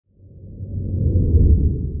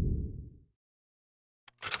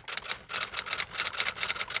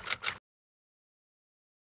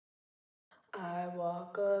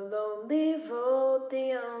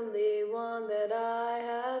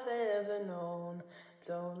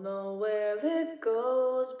don't know where it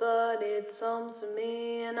goes, but it's home to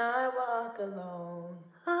me, and I walk alone.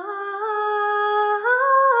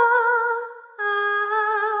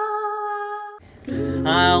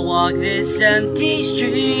 I walk this empty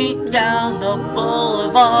street down the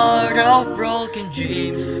boulevard of broken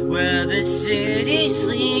dreams, where the city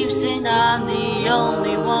sleeps and I'm the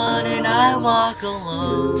only one, and I walk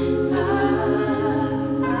alone.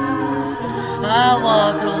 I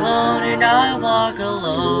walk alone and I walk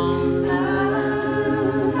alone.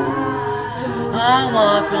 I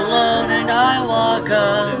walk alone and I walk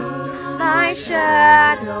alone. My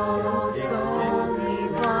shadow's only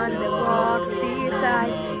one that walks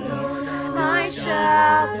beside me. My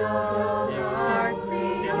shadow's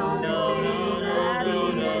the only thing that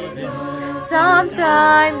leads.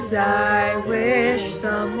 Sometimes I wish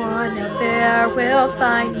someone out there will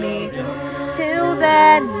find me. Till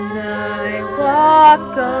then I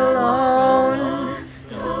walk alone.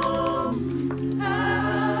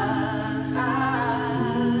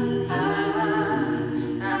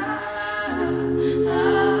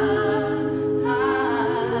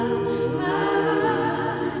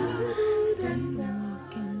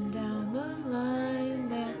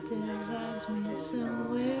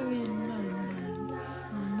 Somewhere in my mind,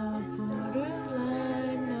 on the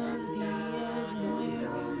borderline of the edge where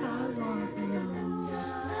I walk alone.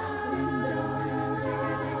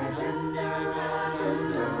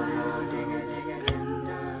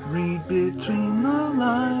 Read between the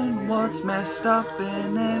lines, what's messed up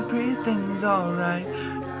and everything's alright.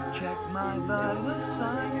 Check my vital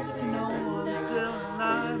signs to know I'm still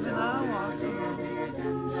alive, and I walk alone.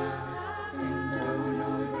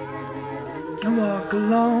 I walk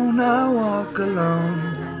alone, I walk alone.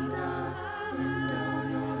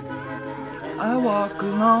 I walk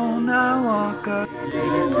alone, I walk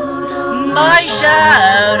alone. My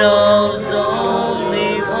shadow's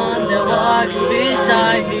only one that walks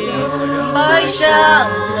beside me. My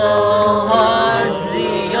shallow heart's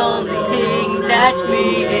the only thing that's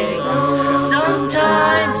beating.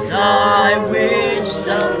 Sometimes I wish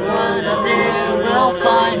someone up there will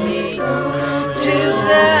find me. Till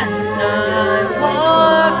then